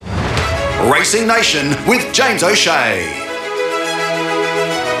Racing Nation with James O'Shea.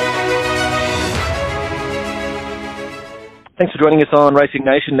 Thanks for joining us on Racing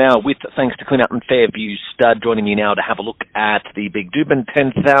Nation now with thanks to Clint Upton Fairview Stud joining me now to have a look at the big Doomben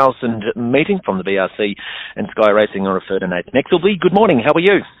 10,000 meeting from the BRC and Sky Racing on referred to Nathan Exelby. Good morning, how are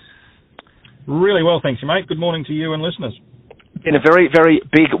you? Really well, thanks, mate. Good morning to you and listeners. Been a very, very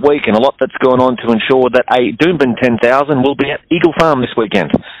big week and a lot that's gone on to ensure that a Doomben 10,000 will be at Eagle Farm this weekend.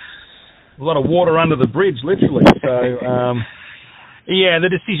 A lot of water under the bridge, literally. So, yeah, the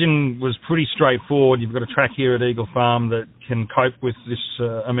decision was pretty straightforward. You've got a track here at Eagle Farm that can cope with this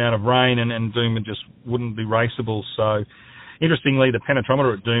amount of rain, and Doomben just wouldn't be raceable. So, interestingly, the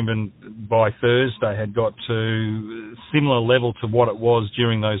penetrometer at Doomben by Thursday had got to similar level to what it was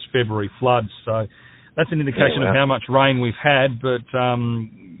during those February floods. So, that's an indication of how much rain we've had. But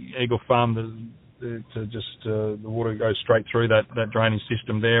Eagle Farm, the water goes straight through that drainage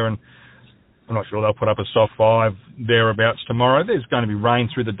system there, and I'm not sure they'll put up a soft 5 thereabouts tomorrow. There's going to be rain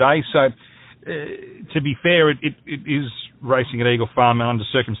through the day. So, to be fair, it is racing at Eagle Farm under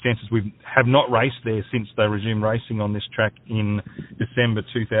circumstances we have not raced there since they resumed racing on this track in December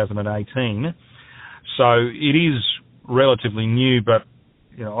 2018. So, it is relatively new, but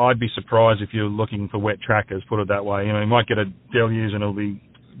you know, I'd be surprised if you're looking for wet trackers, put it that way. You know, you might get a deluge and it'll be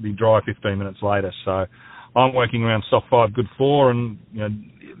dry 15 minutes later. So, I'm working around soft 5, good 4, and you know,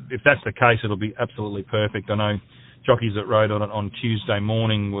 if that's the case, it'll be absolutely perfect. I know jockeys that rode on it on Tuesday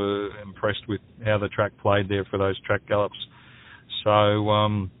morning were impressed with how the track played there for those track gallops. So,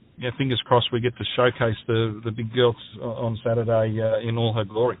 yeah, fingers crossed we get to showcase the big girls on Saturday in all her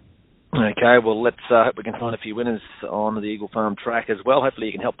glory. Okay, well, let's hope we can find a few winners on the Eagle Farm track as well. Hopefully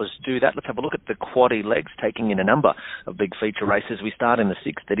you can help us do that. Let's have a look at the quaddie legs, taking in a number of big feature races. We start in the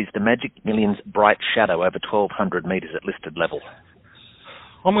 6th. That is the Magic Millions Bright Shadow over 1,200 metres at listed level.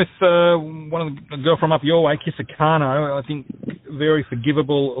 I'm with a girl from up your way, Kisakano. I think very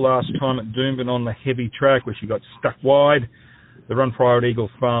forgivable last time at Doomben on the heavy track where she got stuck wide. The run prior at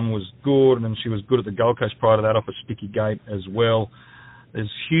Eagle Farm was good, and then she was good at the Gold Coast prior to that off a sticky gate as well. There's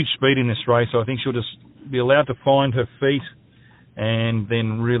huge speed in this race, so I think she'll just be allowed to find her feet and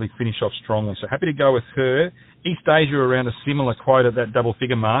then really finish off strongly. So happy to go with her. East Asia around a similar quote at that double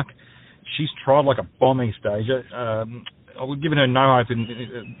figure mark. She's tried like a bomb, East Asia. I would give her no hope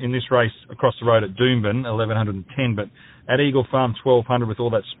in this race across the road at Doomben, 1,110, but at Eagle Farm, 1,200 with all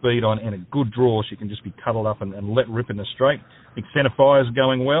that speed on and a good draw, she can just be cuddled up and let rip in the straight. I think Centre Fire's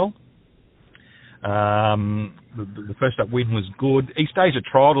going well. The first up win was good. East Asia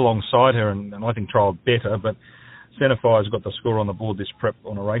trialled alongside her and I think trialled better, but Centre Fire's got the score on the board this prep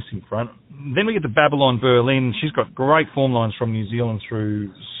on a racing front. Then we get to Babylon Berlin. She's got great form lines from New Zealand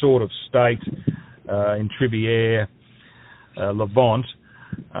through Sword of State, in Triviere, Levant,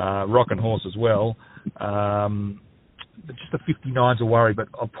 Rock and Horse as well. But just the 59's a worry, but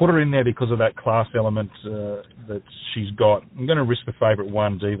I'll put her in there because of that class element that she's got. I'm going to risk the favourite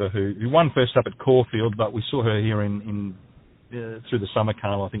one, Diva, who won first up at Caulfield, but we saw her here in through the summer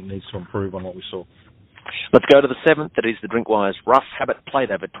carnival. I think needs to improve on what we saw. Let's go to the 7th. That is the Drinkwise Rough Habit, played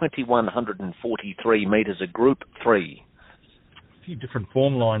over 2,143 metres, a Group 3. A few different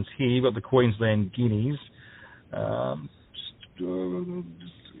form lines here. You've got the Queensland Guineas. I'm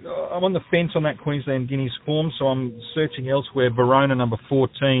on the fence on that Queensland Guineas form, so I'm searching elsewhere. Verona, number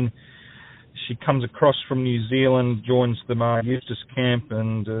 14. She comes across from New Zealand, joins the Mar Eustace camp,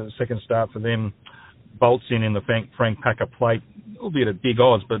 and second start for them bolts in the Frank Packer plate, albeit at big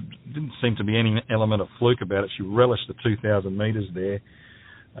odds, but didn't seem to be any element of fluke about it. She relished the 2,000 metres there.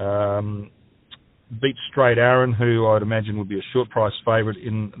 Beat Straight Aaron, who I'd imagine would be a short price favourite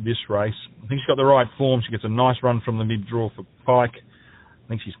in this race. I think she's got the right form. She gets a nice run from the mid-draw for Pike. I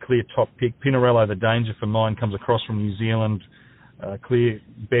think she's clear top pick. Pinarello, the danger for mine, comes across from New Zealand. Clear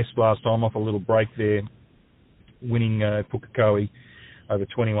best last time off a little break there, winning Pukekohe over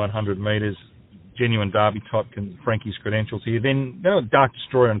 2,100 metres. Genuine Derby type Frankie's credentials here. Then Dark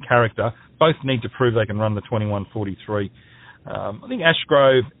Destroyer and Character both need to prove they can run the 21.43. I think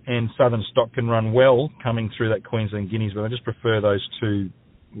Ashgrove and Southern Stock can run well coming through that Queensland Guineas, but I just prefer those two,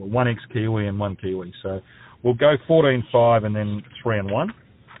 one ex-Kiwi and one Kiwi. So we'll go 14-5 and then 3-1.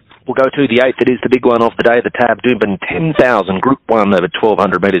 We'll go to the 8th. It is the big one of the day, the Tab Doomben 10,000, Group 1 over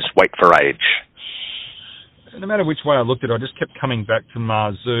 1,200 metres, weight for age. No matter which way I looked at it, I just kept coming back to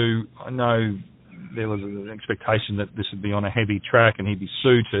Marzu. I know there was an expectation that this would be on a heavy track and he'd be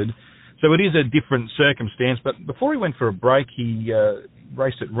suited. So it is a different circumstance. But before he went for a break, he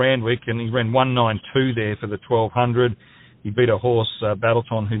raced at Randwick and he ran 192 there for the 1,200. He beat a horse,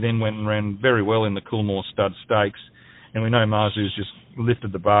 Battleton, who then went and ran very well in the Coolmore Stud Stakes. and we know Marzu's just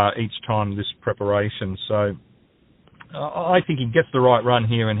lifted the bar each time this preparation. So I think he gets the right run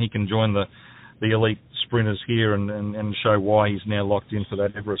here, and he can join the elite sprinters here and show why he's now locked in for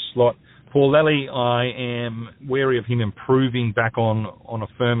that Everest slot. Paul Lally, I am wary of him improving back on a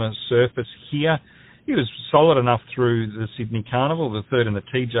firmer surface here. He was solid enough through the Sydney Carnival. The third in the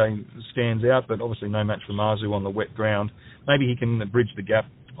TJ stands out, but obviously no match for Marzu on the wet ground. Maybe he can bridge the gap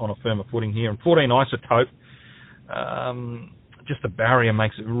on a firmer footing here. And 14 Isotope, just the barrier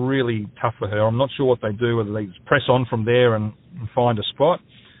makes it really tough for her. I'm not sure what they do, whether they press on from there and find a spot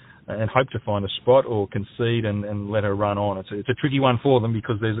and hope to find a spot, or concede and let her run on. It's a tricky one for them,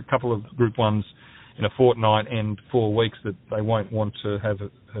 because there's a couple of Group 1s in a fortnight and 4 weeks that they won't want to have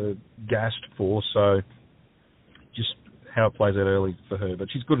her gassed for. So just how it plays out early for her. But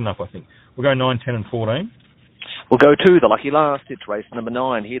she's good enough, I think. We'll go 9, 10 and 14. We'll go to the lucky last. It's race number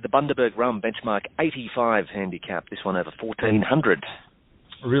 9 here, the Bundaberg Rum benchmark 85 handicap. This one over 1400.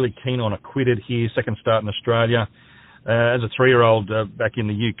 Really keen on Acquitted here, second start in Australia. As a 3-year-old back in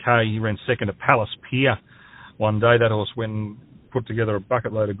the UK, he ran second at Palace Pier one day. That horse went and put together a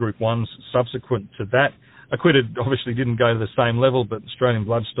bucket load of Group 1s subsequent to that. Acquitted obviously didn't go to the same level, but Australian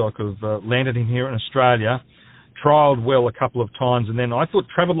Bloodstock have landed him here in Australia. Trialled well a couple of times, and then I thought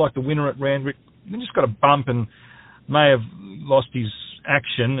travelled like the winner at Randwick. Then just got a bump and may have lost his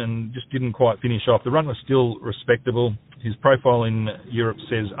action and just didn't quite finish off. The run was still respectable. His profile in Europe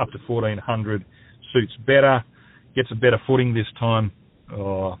says up to 1400 suits better. Gets a better footing this time.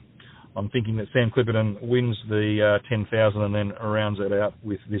 I'm thinking that Sam Clipperton wins the 10,000 and then rounds it out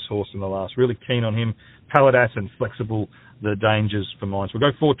with this horse in the last. Really keen on him. Paladas and Flexible, the dangers for mine. So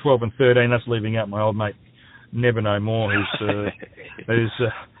we'll go 4, 12 and 13. That's leaving out my old mate, Never Know More,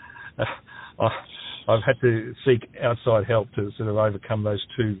 I've had to seek outside help to sort of overcome those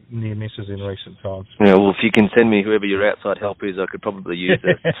 2 near misses in recent times. Yeah, well, if you can send me whoever your outside help is, I could probably use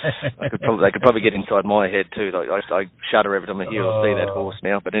it. They could probably get inside my head too. I shudder every time I hear or see that horse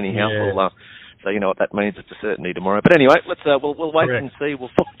now. But anyhow, so you know what that means. It's a certainty tomorrow. But anyway, let's we'll wait and see. We'll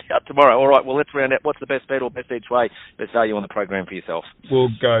find out tomorrow. All right. Well, let's round out. What's the best bet or best each way? Best value on the program for yourself. We'll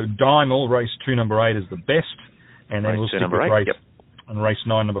go Dimal, race 2, number 8 is the best, and then we'll stick with race. Yep. And race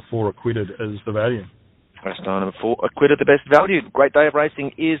 9, number 4, Acquitted, as the value. Race 9, number 4, Acquitted, the best value. Great day of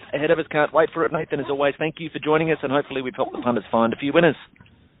racing is ahead of us. Can't wait for it, Nathan. As always, thank you for joining us, and hopefully we've helped the punters find a few winners.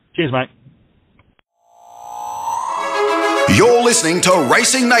 Cheers, mate. You're listening to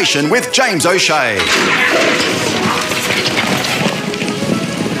Racing Nation with James O'Shea.